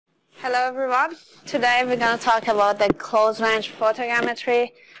Hello everyone. Today we're going to talk about the close-range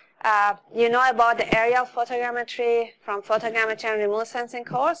photogrammetry. You know about the aerial photogrammetry from photogrammetry and remote sensing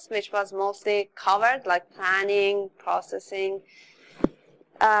course, which was mostly covered like planning, processing.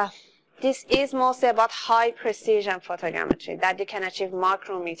 This is mostly about high precision photogrammetry that you can achieve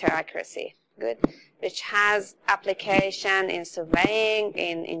micrometer accuracy. Good, which has application in surveying,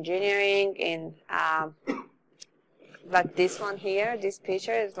 in engineering, in like this one here. This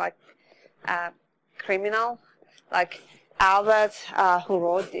picture is like criminal, like Albert, who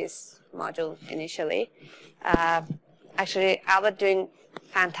wrote this module initially. Actually, Albert doing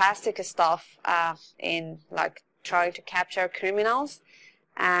fantastic stuff in like trying to capture criminals,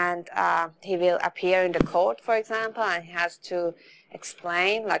 and he will appear in the court, for example, and he has to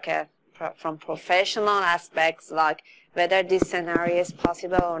explain like from professional aspects, like whether this scenario is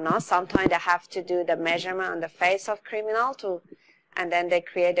possible or not. Sometimes they have to do the measurement on the face of criminal and then they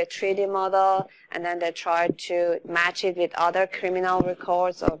create a 3D model, and then they try to match it with other criminal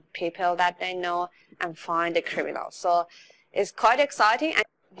records or people that they know and find the criminal. So it's quite exciting.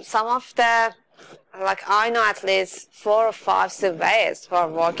 And some of the, like I know at least 4 or 5 surveyors who are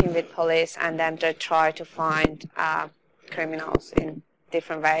working with police, and then they try to find criminals in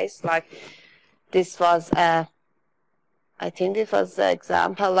different ways. Like this was I think this was the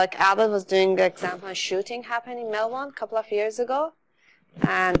example, like Albert was doing the example of shooting happened in Melbourne a couple of years ago.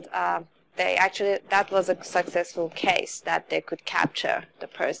 And they actually, that was a successful case that they could capture the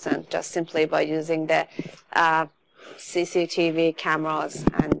person just simply by using the CCTV cameras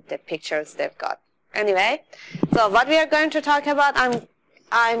and the pictures they've got. Anyway, so what we are going to talk about,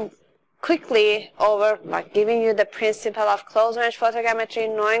 I'm quickly over like giving you the principle of close-range photogrammetry,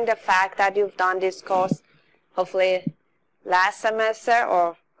 knowing the fact that you've done this course hopefully last semester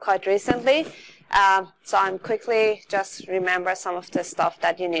or quite recently. So I'm quickly just remember some of the stuff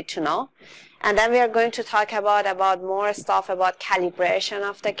that you need to know. And then we are going to talk about more stuff about calibration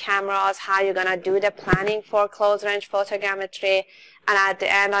of the cameras, how you're going to do the planning for close-range photogrammetry. And at the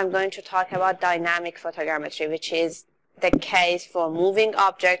end, I'm going to talk about dynamic photogrammetry, which is the case for moving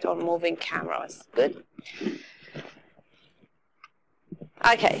object or moving cameras. Good?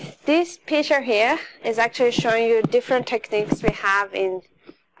 Okay, this picture here is actually showing you different techniques we have in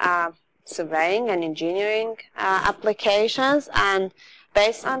surveying and engineering applications, and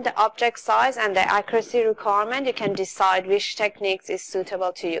based on the object size and the accuracy requirement, you can decide which techniques is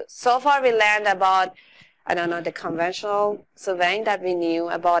suitable to you. So far we learned about, I don't know, the conventional surveying that we knew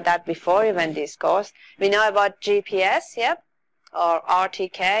about that before even this course. We know about GPS, yep, or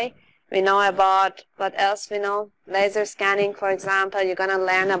RTK. We know about, what else we know? Laser scanning, for example. You're going to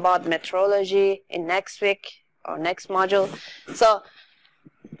learn about metrology in next week or next module. So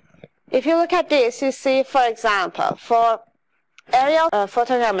if you look at this, you see, for example, for aerial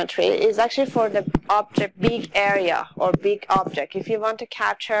photogrammetry is actually for the object, big area or big object. If you want to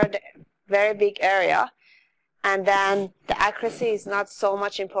capture the very big area, and then the accuracy is not so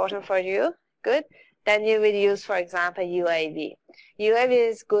much important for you, good, then you will use, for example, UAV. UAV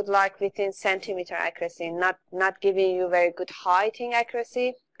is good like within centimeter accuracy, not giving you very good heighting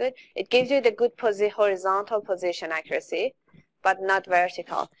accuracy, good. It gives you the good horizontal position accuracy, but not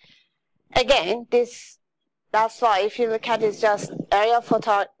vertical. Again, that's why if you look at it, it's just aerial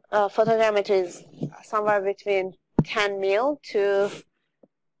photogrammetry is somewhere between 10 mil to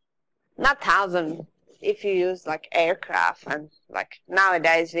not 1,000 if you use like aircraft, and like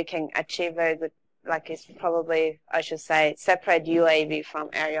nowadays we can achieve very good, like it's probably, I should say, separate UAV from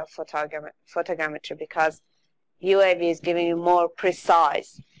aerial photogrammetry, because UAV is giving you more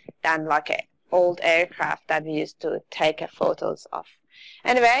precise than like an old aircraft that we used to take photos of.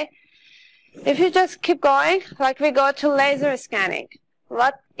 Anyway, if you just keep going, like we go to laser scanning.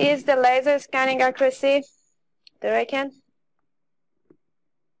 What is the laser scanning accuracy? Do you reckon?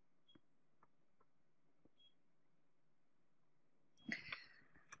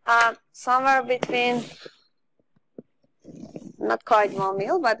 Somewhere between, not quite 1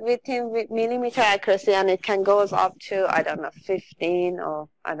 mil, but within millimeter accuracy, and it can go up to, I don't know, 15 or,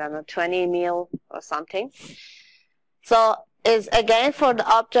 I don't know, 20 mil or something. So is again for the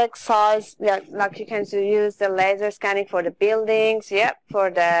object size, like you can use the laser scanning for the buildings, yep, for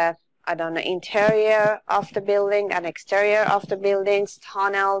the, I don't know, interior of the building and exterior of the buildings,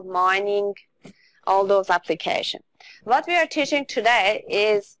 tunnel, mining, all those applications. What we are teaching today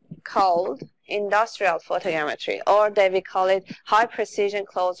is called industrial photogrammetry, or we call it high precision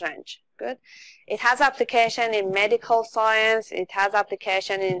close range. Good. It has application in medical science. It has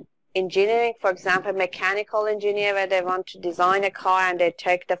application in engineering, for example, mechanical engineer, where they want to design a car and they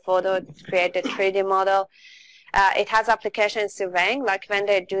take the photo, create a 3D model. It has application in surveying, like when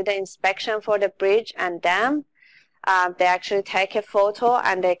they do the inspection for the bridge and dam, they actually take a photo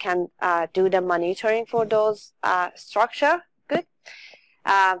and they can do the monitoring for those structure. Good.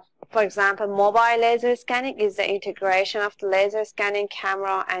 For example, mobile laser scanning is the integration of the laser scanning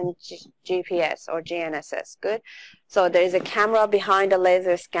camera and GPS or GNSS. Good. So there is a camera behind the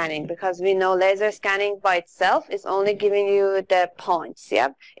laser scanning, because we know laser scanning by itself is only giving you the points.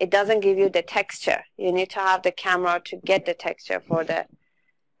 Yep. It doesn't give you the texture. You need to have the camera to get the texture for the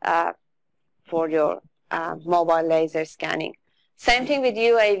for your mobile laser scanning. Same thing with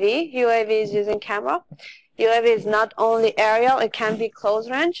UAV. UAV is using camera. UAV is not only aerial, it can be close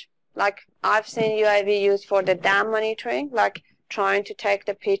range. Like I've seen UAV used for the dam monitoring, like trying to take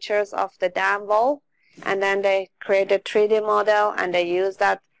the pictures of the dam wall, and then they create a 3D model and they use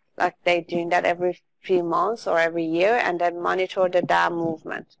that, like they're doing that every few months or every year, and then monitor the dam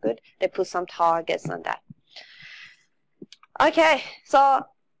movement. Good. They put some targets on that. Okay, so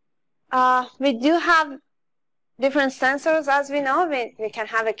we do have different sensors, as we know. We can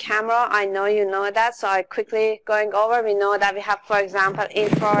have a camera. I know you know that, so I quickly going over. We know that we have, for example,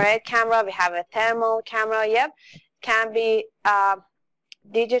 infrared camera. We have a thermal camera. Yep, can be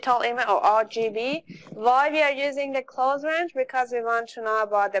digital image or RGB. Why we are using the close range? Because we want to know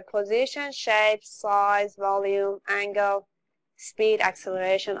about the position, shape, size, volume, angle, speed,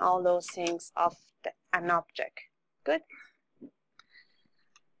 acceleration, all those things of an object. Good.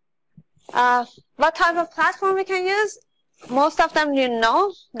 What type of platform we can use? Most of them you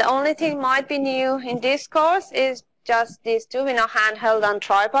know. The only thing might be new in this course is just these two. We know handheld and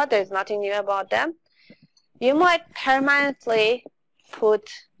tripod. There's nothing new about them. You might permanently put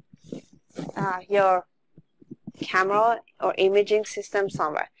your camera or imaging system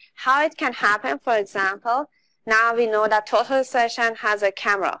somewhere. How it can happen, for example, now we know that Total Station has a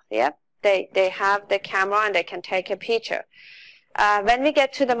camera. Yep, they have the camera and they can take a picture. When we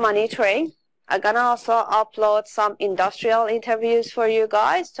get to the monitoring, I'm going to also upload some industrial interviews for you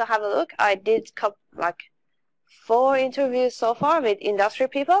guys to have a look. I did like 4 interviews so far with industry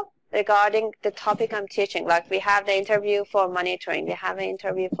people regarding the topic I'm teaching. Like we have the interview for monitoring. We have an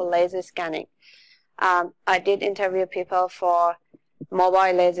interview for laser scanning. I did interview people for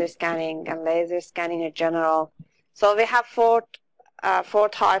mobile laser scanning and laser scanning in general. So we have four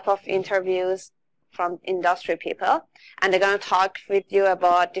type of interviews from industry people, and they're going to talk with you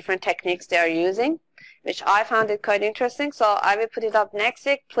about different techniques they are using, which I found it quite interesting. So I will put it up next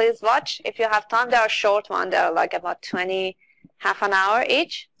week. Please watch. If you have time, they are short one. They are like about 20, half an hour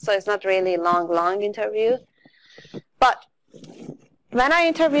each. So it's not really long interview. But when I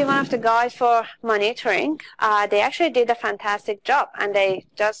interviewed one of the guys for monitoring, they actually did a fantastic job, and they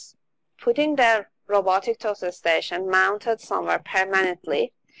just putting their robotic total station mounted somewhere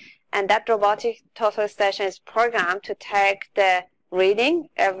permanently. And that robotic total station is programmed to take the reading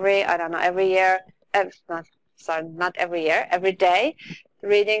every year, every day,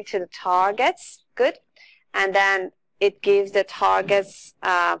 reading to the targets. Good. And then it gives the targets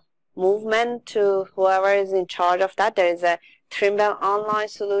movement to whoever is in charge of that. There is a Trimble online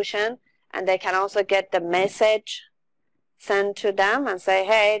solution, and they can also get the message sent to them and say,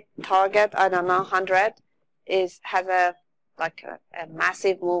 hey, target, 100 has a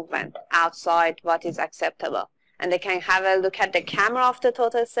massive movement outside what is acceptable. And they can have a look at the camera of the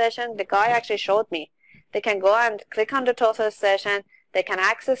total station. The guy actually showed me. They can go and click on the total station. They can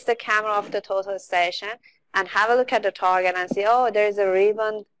access the camera of the total station and have a look at the target and see, oh, there's a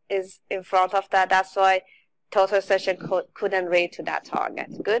ribbon is in front of that. That's why total station couldn't read to that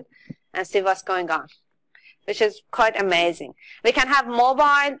target. Good. And see what's going on, which is quite amazing. We can have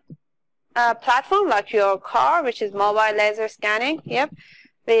mobile platform like your car, which is mobile laser scanning. Yep.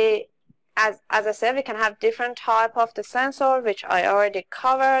 As I said, we can have different type of the sensor, which I already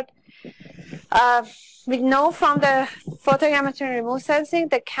covered. We know from the photogrammetry and remote sensing,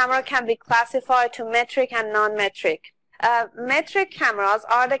 the camera can be classified to metric and non-metric. Metric cameras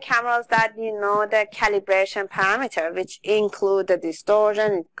are the cameras that you know the calibration parameter, which include the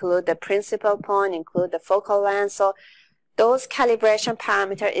distortion, include the principal point, include the focal length. So those calibration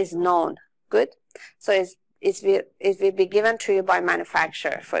parameter is known. Good. So it will be given to you by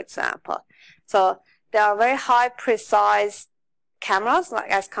manufacturer, for example. So they are very high precise cameras,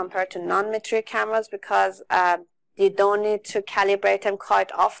 like as compared to non-metric cameras, because you don't need to calibrate them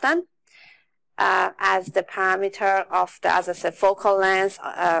quite often, as the parameter of the, as I said, focal length,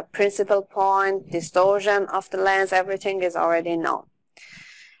 principal point, distortion of the lens, everything is already known.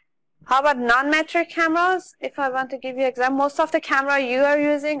 How about non-metric cameras? If I want to give you an example, most of the camera you are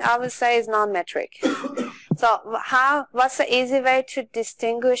using, I would say, is non-metric. So what's the easy way to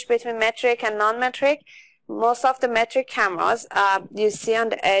distinguish between metric and non-metric? most of the metric cameras, you see on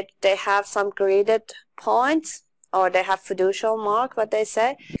the edge, they have some graded points, or they have fiducial mark, what they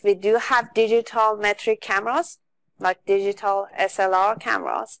say. We do have digital metric cameras, like digital SLR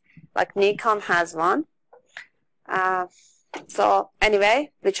cameras, like Nikon has one. So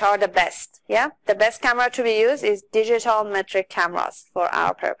anyway, which are the best? Yeah, the best camera to be used is digital metric cameras for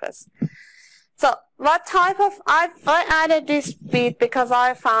our purpose. So what type of, I added this bit because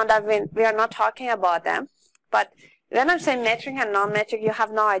I found that we are not talking about them. But when I'm saying metric and non-metric, you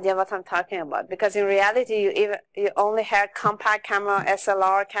have no idea what I'm talking about. Because in reality, you only heard compact camera,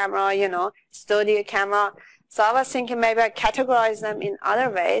 SLR camera, you know, studio camera. So I was thinking maybe I categorize them in other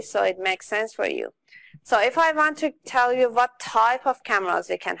ways so it makes sense for you. So if I want to tell you what type of cameras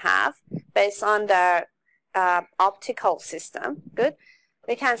we can have based on their optical system, good.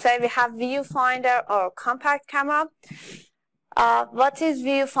 We can say we have viewfinder or compact camera. What is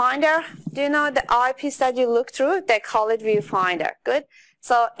viewfinder? Do you know the eyepiece that you look through? They call it viewfinder. Good.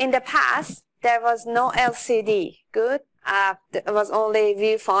 So in the past, there was no LCD. Good. It was only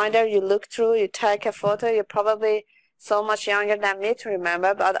viewfinder. You look through, you take a photo. You're probably so much younger than me to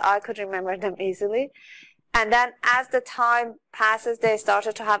remember, but I could remember them easily. And then as the time passes, they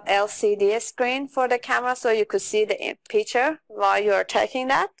started to have LCD screen for the camera, so you could see the picture while you're taking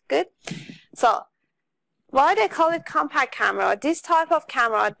that. Good. So why they call it compact camera? This type of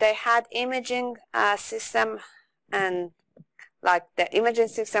camera, they had imaging system, and like the imaging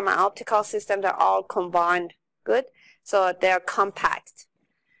system and optical system, they're all combined. Good. So they're compact.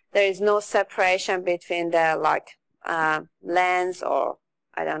 There is no separation between the lens or,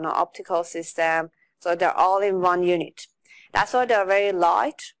 I don't know, optical system. So they're all in one unit. That's why they're very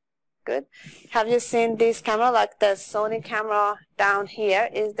light. Good. Have you seen this camera? Like the Sony camera down here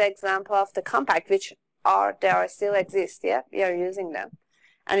is the example of the compact, which still exist. Yeah, we are using them.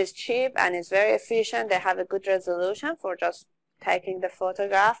 And it's cheap and it's very efficient. They have a good resolution for just taking the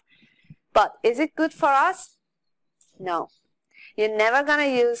photograph. But is it good for us? No. You're never going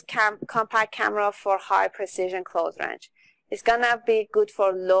to use compact camera for high precision close range. It's going to be good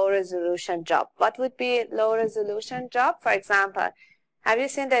for low resolution job. What would be low resolution job? For example, have you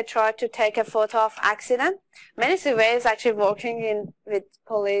seen they try to take a photo of accident? Many surveyors actually working with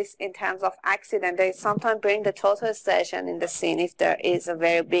police in terms of accident. They sometimes bring the total station in the scene if there is a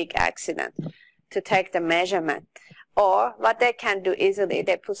very big accident to take the measurement. Or what they can do easily,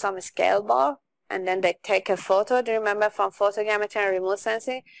 they put some scale bar and then they take a photo. Do you remember from photogrammetry and remote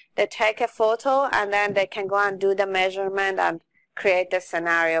sensing? They take a photo and then they can go and do the measurement and create the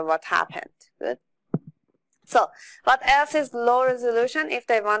scenario what happened. Good. So what else is low resolution? If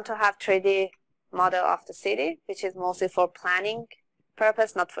they want to have 3D model of the city, which is mostly for planning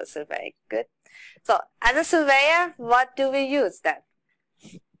purpose, not for surveying. Good. So as a surveyor, what do we use then?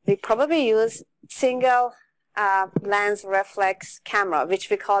 We probably use single lens reflex camera, which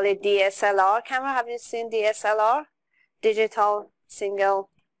we call it DSLR camera. Have you seen DSLR? Digital single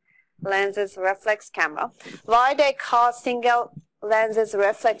lenses reflex camera. Why they call single lenses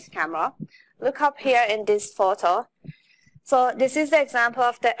reflex camera? Look up here in this photo. So this is the example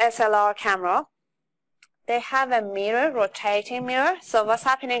of the SLR camera. They have a mirror, rotating mirror. So what's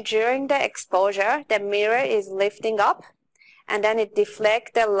happening during the exposure? The mirror is lifting up and then it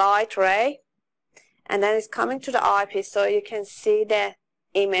deflects the light ray and then it's coming to the eyepiece so you can see the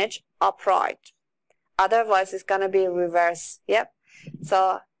image upright. Otherwise it's going to be reverse. Yep.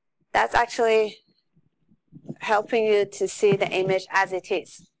 So that's actually helping you to see the image as it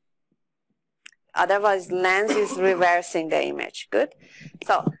is. Otherwise lens is reversing the image. Good.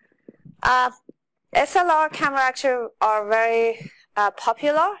 So SLR camera actually are very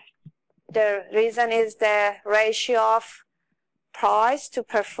popular. The reason is the ratio of price to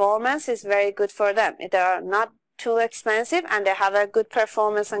performance is very good for them. They are not too expensive and they have a good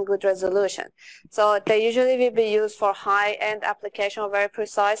performance and good resolution. So they usually will be used for high-end application or very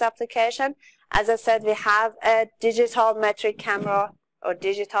precise application. As I said, we have a digital metric camera or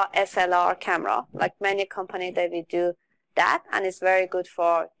digital SLR camera. Like many companies, they will do that, and it's very good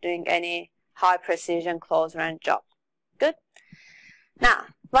for doing any high precision close range job. Good. Now,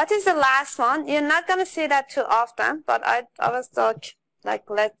 what is the last one? You're not going to see that too often, but I was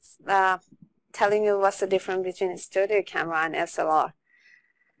telling you what's the difference between a studio camera and SLR.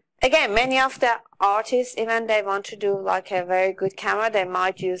 Again, many of the artists, even they want to do like a very good camera, they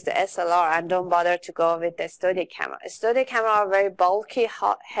might use the SLR and don't bother to go with the studio camera. A studio camera are very bulky,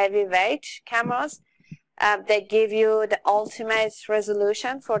 heavyweight cameras. They give you the ultimate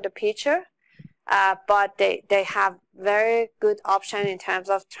resolution for the picture, but they have very good option in terms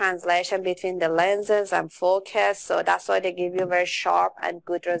of translation between the lenses and focus. So that's why they give you very sharp and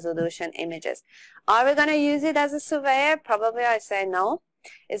good resolution images. Are we going to use it as a surveyor? Probably I say no.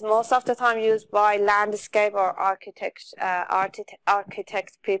 It's most of the time used by landscape or architect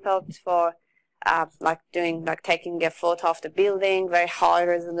people for taking a photo of the building, very high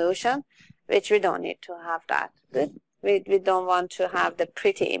resolution, which we don't need to have that. Good. We don't want to have the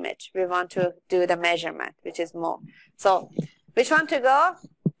pretty image. We want to do the measurement, which is more. So which one to go?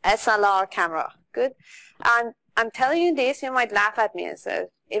 SLR camera. Good. And I'm telling you this, you might laugh at me and say,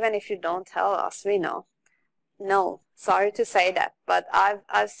 even if you don't tell us, we know. No, sorry to say that, but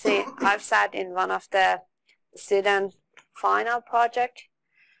I've sat in one of the student final project,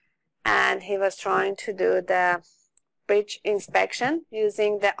 and he was trying to do the bridge inspection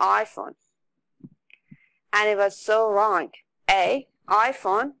using the iPhone, and it was so wrong.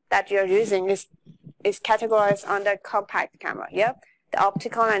 iPhone that you're using is categorized under compact camera. Yeah, the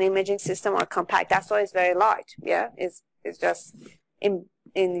optical and imaging system are compact. That's why it's very light. Yeah, it's just in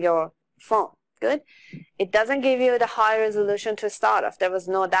your phone. Good. It doesn't give you the high resolution to start off. There was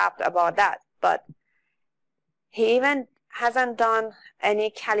no doubt about that. But he even hasn't done any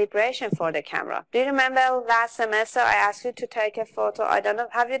calibration for the camera. Do you remember last semester I asked you to take a photo? I don't know.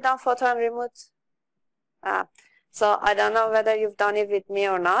 Have you done photo and remote? So I don't know whether you've done it with me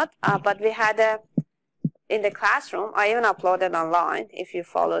or not. But we had in the classroom, I even uploaded online if you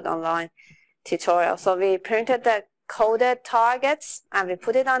followed online tutorial. So we printed the coded targets and we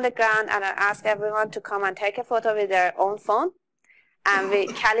put it on the ground, and I asked everyone to come and take a photo with their own phone, and we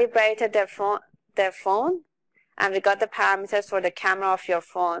calibrated their phone, and we got the parameters for the camera of your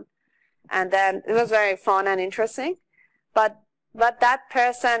phone, and then it was very fun and interesting. But that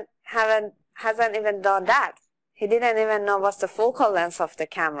person hasn't even done that. He didn't even know what's the focal length of the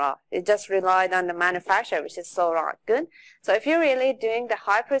camera. It just relied on the manufacturer, which is so wrong. Good. So if you're really doing the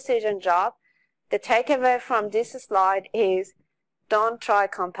high precision job, the takeaway from this slide is don't try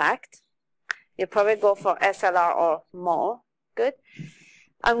compact. You probably go for SLR or more. Good.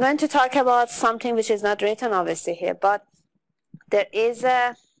 I'm going to talk about something which is not written obviously here, but there is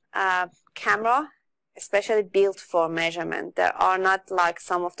a camera especially built for measurement. There are not like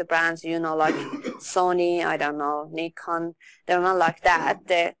some of the brands, you know, like Sony, I don't know, Nikon. They're not like that.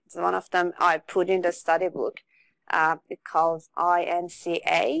 One of them I put in the study book. It calls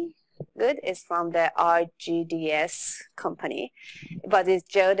INCA. Good, is from the IGDS company, but it's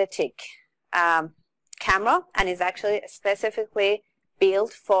geodetic camera, and is actually specifically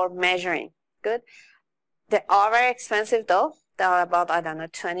built for measuring. Good. They are very expensive though. They are about, I don't know,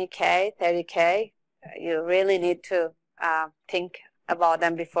 20K, 30K. You really need to think about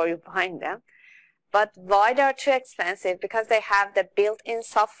them before you buy them. But why they're too expensive? Because they have the built-in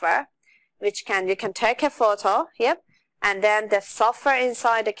software, which you can take a photo. Yep. And then the software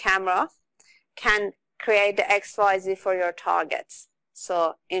inside the camera can create the XYZ for your targets.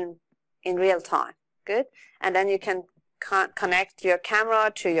 So in real time. Good. And then you can connect your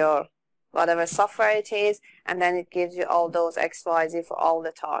camera to your whatever software it is, and then it gives you all those XYZ for all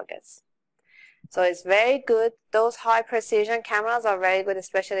the targets. So it's very good. Those high precision cameras are very good,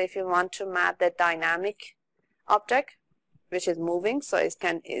 especially if you want to map the dynamic object, which is moving. So it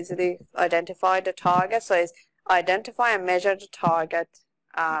can easily identify the target. So it's identify and measure the target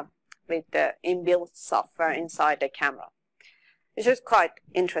with the inbuilt software inside the camera, which is quite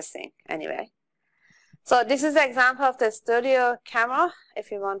interesting anyway. So this is an example of the studio camera,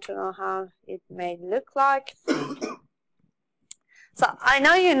 if you want to know how it may look like. So I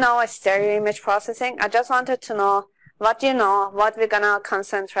know you know stereo image processing. I just wanted to know what you know, what we're going to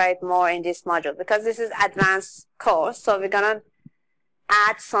concentrate more in this module, because this is advanced course. So we're going to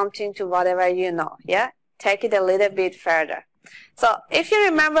add something to whatever you know. Yeah. Take it a little bit further. So if you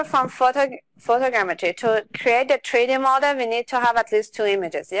remember from photogrammetry, to create the 3D model, we need to have at least two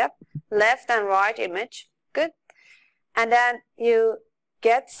images. Yep. Left and right image. Good. And then you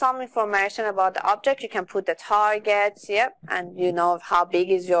get some information about the object. You can put the targets. Yep. And you know how big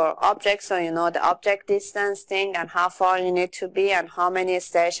is your object. So you know the object distance thing and how far you need to be and how many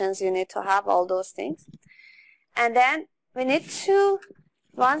stations you need to have, all those things. And then we need to,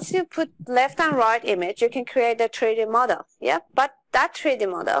 once you put left and right image, you can create a 3D model. Yeah, but that 3D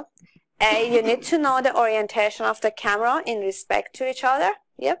model, you need to know the orientation of the camera in respect to each other.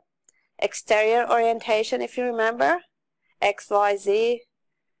 Yep. Exterior orientation, if you remember. X, Y, Z,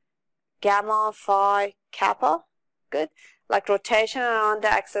 gamma, phi, kappa. Good. Like rotation around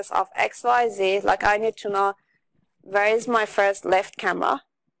the axis of X, Y, Z. Like I need to know where is my first left camera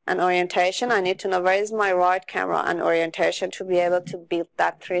and orientation. I need to know where is my right camera and orientation to be able to build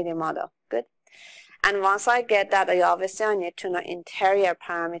that 3D model. Good. And once I get that, obviously I need to know interior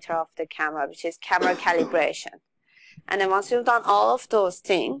parameter of the camera, which is camera calibration. And then once you've done all of those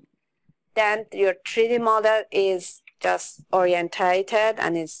things, then your 3D model is just orientated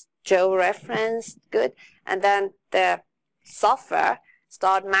and is geo-referenced, good. And then the software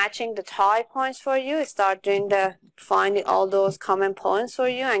start matching the tie points for you, start doing the finding all those common points for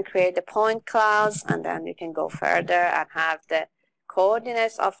you and create the point clouds, and then you can go further and have the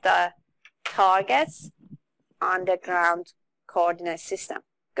coordinates of the targets on the ground coordinate system.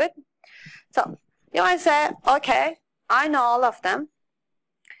 Good. So you might say, okay, I know all of them.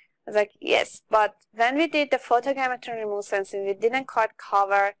 I was like, yes, but when we did the photogrammetry remote sensing, we didn't quite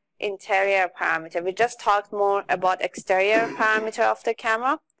cover interior parameter. We just talked more about exterior parameter of the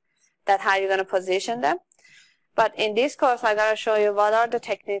camera, that how you're going to position them. But in this course, I'm going to show you what are the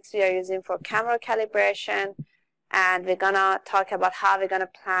techniques we are using for camera calibration, and we're going to talk about how we're going to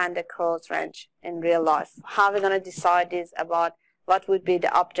plan the close range in real life, how we're going to decide this about what would be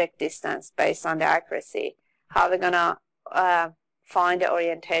the object distance based on the accuracy, how we're going to find the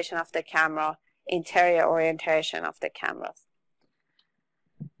orientation of the camera, interior orientation of the cameras.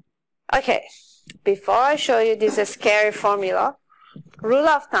 Okay, before I show you this scary formula, rule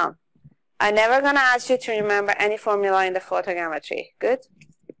of thumb, I'm never going to ask you to remember any formula in the photogrammetry. Good?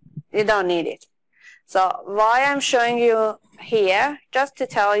 You don't need it. So why I'm showing you here, just to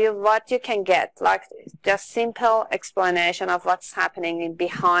tell you what you can get, like just simple explanation of what's happening in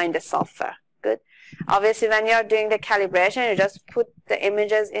behind the software. Good? Obviously, when you're doing the calibration, you just put the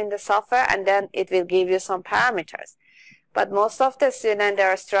images in the software and then it will give you some parameters. But most of the students, they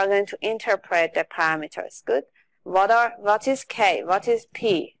are struggling to interpret the parameters. Good? What is K? What is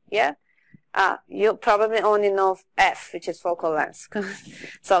P? Yeah? You probably only know F, which is focal length.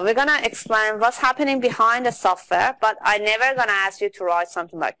 So we're going to explain what's happening behind the software, but I'm never going to ask you to write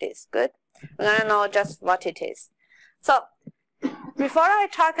something like this. Good? We're going to know just what it is. So before I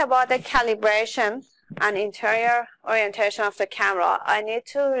talk about the calibration and interior orientation of the camera, I need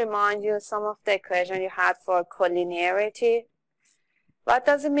to remind you some of the equations you had for collinearity. What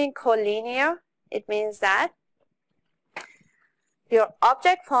does it mean, collinear? It means that your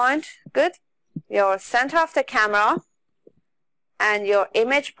object point, good, your center of the camera, and your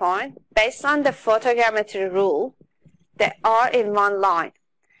image point, based on the photogrammetry rule, they are in one line.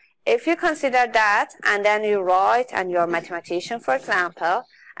 If you consider that, and then you write, and you're a mathematician, for example,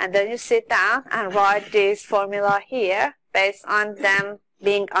 and then you sit down and write this formula here, based on them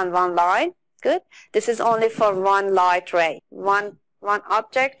being on one line, good, this is only for one light ray, one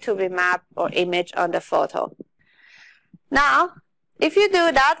object to be mapped or image on the photo. Now, if you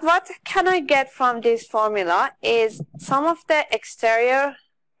do that, what can I get from this formula is some of the exterior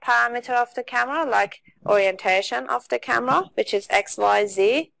parameter of the camera, like orientation of the camera, which is X, Y,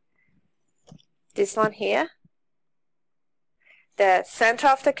 Z. This one here. The center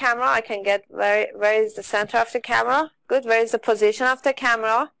of the camera, I can get where is the center of the camera? Good, where is the position of the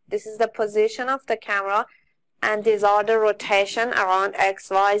camera? This is the position of the camera, and these are the rotation around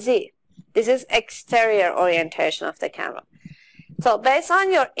X, Y, Z. This is exterior orientation of the camera. So based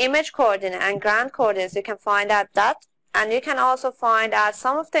on your image coordinate and ground coordinates, you can find out that, and you can also find out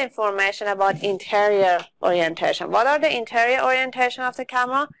some of the information about interior orientation. What are the interior orientation of the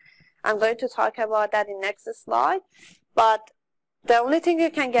camera? I'm going to talk about that in next slide, but the only thing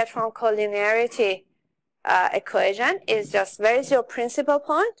you can get from collinearity equation is just where is your principal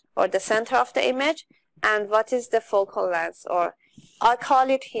point or the center of the image, and what is the focal length, or I call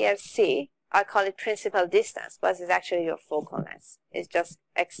it here C. I call it principal distance, but it's actually your focal length. It's just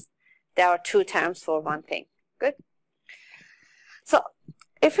X. There are two terms for one thing. Good? So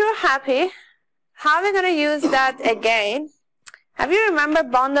if you're happy, how are we going to use that again? Have you remember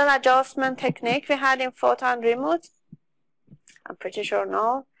bundle adjustment technique we had in photo and remote? I'm pretty sure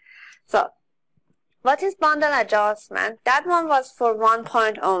no. So what is bundle adjustment? That one was for one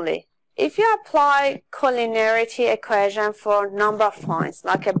point only. If you apply collinearity equation for number of points,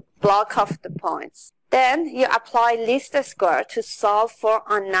 like a block of the points, then you apply least square to solve for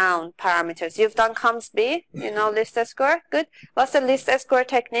unknown parameters. You've done comes B, you know least square, good. What's the least square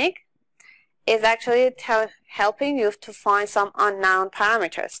technique? Is actually helping you to find some unknown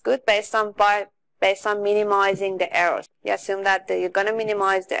parameters, good, based on minimizing the errors. You assume that you're going to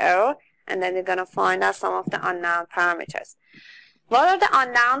minimize the error, and then you're going to find out some of the unknown parameters. What are the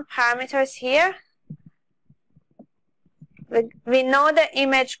unknown parameters here? We know the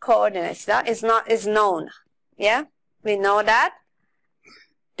image coordinates. That is known. Yeah, we know that.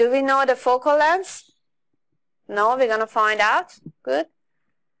 Do we know the focal length? No, we're going to find out. Good.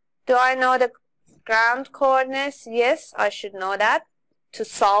 Do I know the ground coordinates? Yes, I should know that to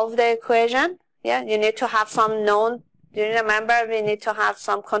solve the equation. Yeah, you need to have some known. Do you remember we need to have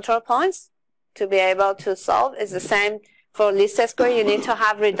some control points to be able to solve? It's the same For least square, you need to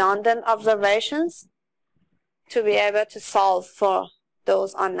have redundant observations to be able to solve for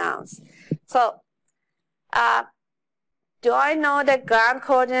those unknowns. So, do I know the ground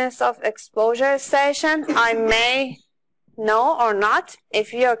coordinates of exposure station? I may know or not.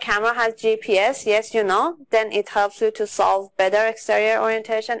 If your camera has GPS, yes, you know, then it helps you to solve better exterior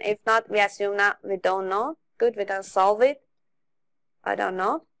orientation. If not, we assume that we don't know. Good, we can solve it. I don't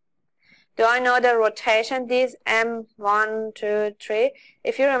know. Do I know the rotation? These M1, 2, 3.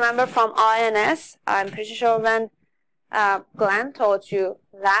 If you remember from INS, I'm pretty sure when Glenn taught you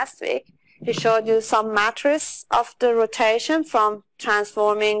last week, he showed you some matrix of the rotation from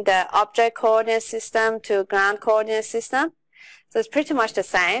transforming the object coordinate system to ground coordinate system. So it's pretty much the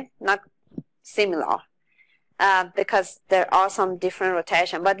same, not similar, because there are some different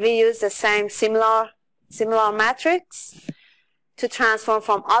rotation. But we use the same similar matrix to transform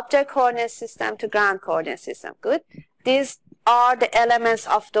from object coordinate system to ground coordinate system. Good. These are the elements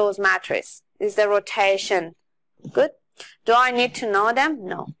of those matrices. Is the rotation. Good. Do I need to know them?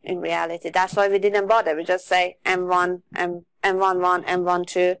 No, in reality. That's why we didn't bother. We just say M1, M11,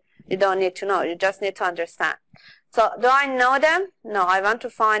 M12. You don't need to know. You just need to understand. So, do I know them? No, I want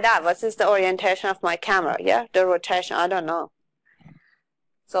to find out what is the orientation of my camera. Yeah, the rotation. I don't know.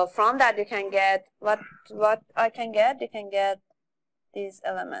 So, from that you can get what I can get. You can get these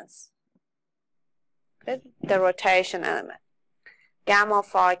elements. Good. The rotation element. Gamma,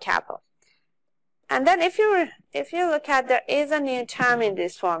 phi, kappa. And then if you look at, there is a new term in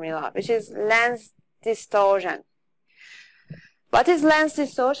this formula, which is lens distortion. What is lens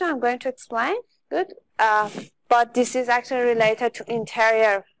distortion? I'm going to explain. Good. But this is actually related to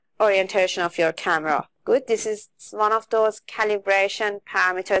interior orientation of your camera. Good. This is one of those calibration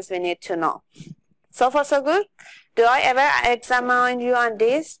parameters we need to know. So far, so good. Do I ever examine you on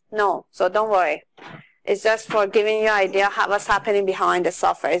this? No. So don't worry. It's just for giving you an idea what's happening behind the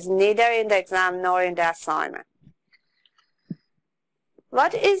software. It's neither in the exam nor in the assignment.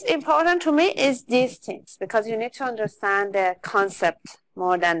 What is important to me is these things, because you need to understand the concept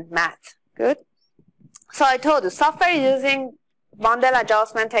more than math. Good? So I told you, software is using bundle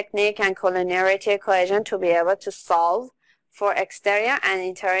adjustment technique and collinearity equation to be able to solve for exterior and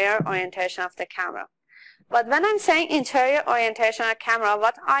interior orientation of the camera. But when I'm saying interior orientation of camera,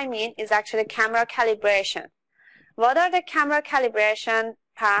 what I mean is actually camera calibration. What are the camera calibration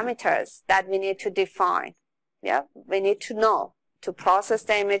parameters that we need to define? Yeah, we need to know to process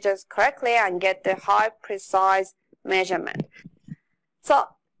the images correctly and get the high precise measurement. So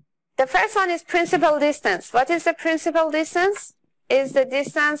the first one is principal distance. What is the principal distance? Is the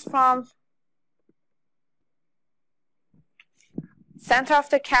distance from center of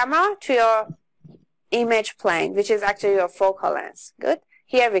the camera to your image plane, which is actually your focal length. Good.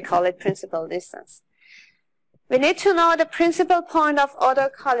 Here we call it principal distance. We need to know the principal point of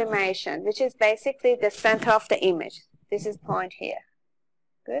autocollimation, which is basically the center of the image. This is point here.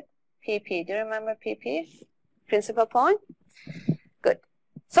 Good. PP. Do you remember PP? Principal point? Good.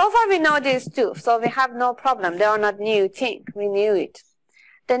 So far we know these two, so we have no problem. They are not new thing. We knew it.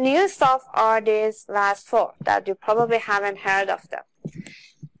 The new stuff are these last four that you probably haven't heard of them.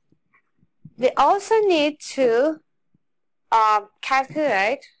 We also need to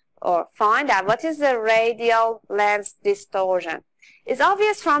calculate or find out what is the radial lens distortion. It's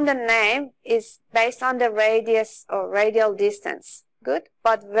obvious from the name, it's based on the radius or radial distance. Good.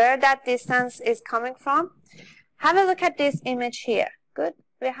 But where that distance is coming from? Have a look at this image here. Good.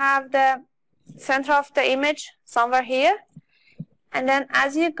 We have the center of the image somewhere here. And then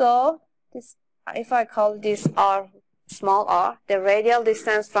as you go, this, if I call this R, small r, the radial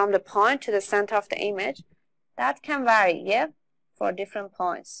distance from the point to the center of the image, that can vary, yeah, for different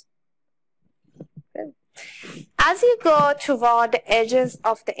points. Good. As you go toward the edges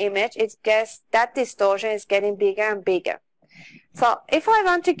of the image, that distortion is getting bigger and bigger. So if I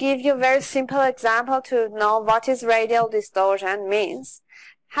want to give you a very simple example to know what is radial distortion means,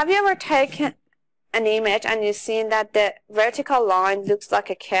 have you ever taken an image and you've seen that the vertical line looks like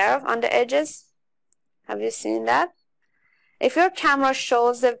a curve on the edges? Have you seen that? If your camera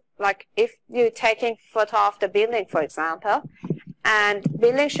shows the, like if you're taking photo of the building, for example, and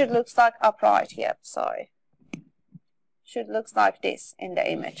building should look like upright here, sorry. Should look like this in the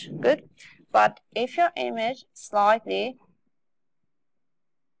image. Good. But if your image slightly,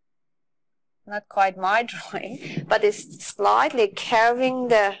 not quite my drawing, but it's slightly curving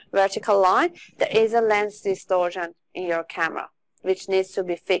the vertical line, there is a lens distortion in your camera, which needs to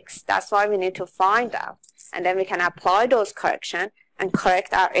be fixed. That's why we need to find out. And then we can apply those corrections and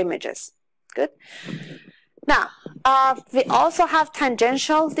correct our images. Good. Now, we also have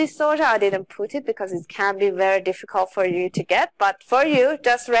tangential distortion. I didn't put it because it can be very difficult for you to get. But for you,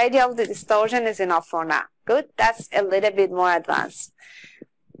 just radial distortion is enough for now. Good. That's a little bit more advanced.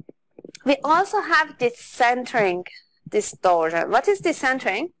 We also have decentering distortion. What is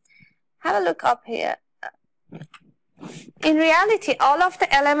decentering? Have a look up here. In reality, all of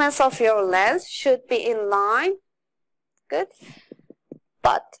the elements of your lens should be in line. Good.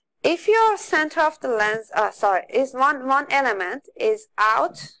 But if your center of the lens, is one element is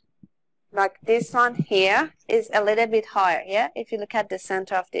out, like this one here, is a little bit higher, yeah? If you look at the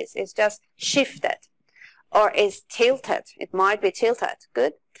center of this, it's just shifted or is tilted. It might be tilted,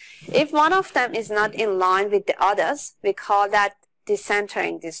 good? If one of them is not in line with the others, we call that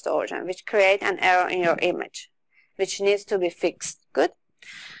decentering distortion, which create an error in your image, which needs to be fixed, good?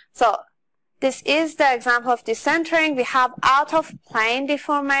 So this is the example of decentering. We have out of plane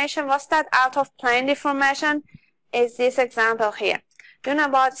deformation. What's that out of plane deformation? Is this example here. Do you know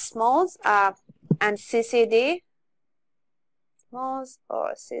about SMOS and CCD? SMOS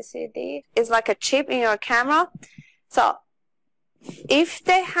or CCD is like a chip in your camera. So if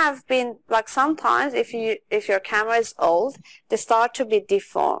they have been, like sometimes if your camera is old, they start to be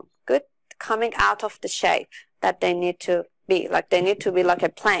deformed, good, coming out of the shape that they need to be. Like they need to be like a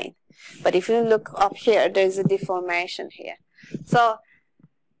plane. But if you look up here, there's a deformation here. So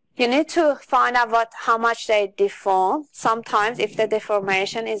you need to find out how much they deform. Sometimes if the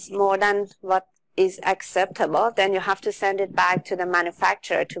deformation is more than what is acceptable, then you have to send it back to the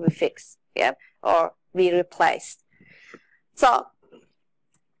manufacturer to be fixed, yeah, or be replaced. So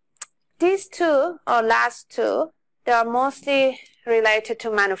these two, or last two, they are mostly related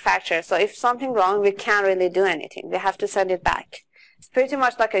to manufacturer. So if something wrong, we can't really do anything. We have to send it back. It's pretty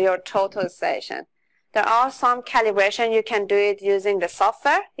much like your total station. There are some calibration you can do it using the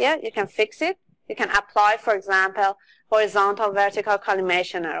software. Yeah, you can fix it. You can apply, for example, horizontal vertical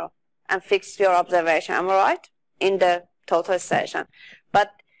collimation error and fix your observation. Am I right? In the total station.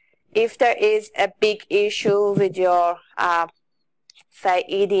 But if there is a big issue with your say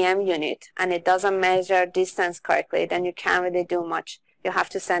EDM unit and it doesn't measure distance correctly, then you can't really do much. You have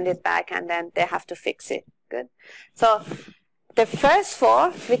to send it back and then they have to fix it. Good. So the first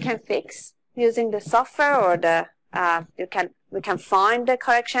four we can fix using the software, or the we can find the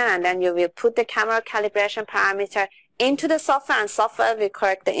correction and then you will put the camera calibration parameter into the software and software will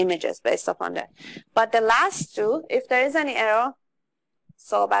correct the images based upon that. But the last two, if there is any error,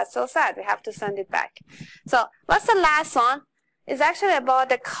 so bad, so sad, we have to send it back. So what's the last one? It's actually about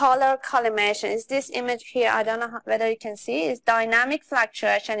the color collimation. Is this image here? I don't know whether you can see. It's dynamic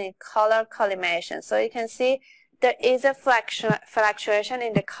fluctuation in color collimation. So you can see there is a fluctuation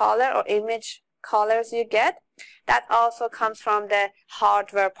in the color or image colors you get. That also comes from the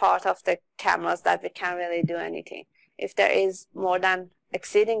hardware part of the cameras that we can't really do anything. If there is more than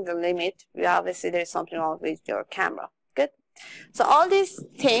exceeding the limit, obviously there's something wrong with your camera. Good. So all these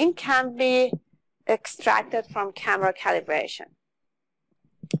things can be extracted from camera calibration.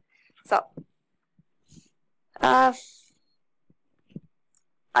 So I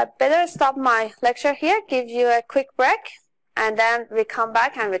better stop my lecture here, give you a quick break, and then we come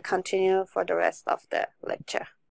back and we continue for the rest of the lecture.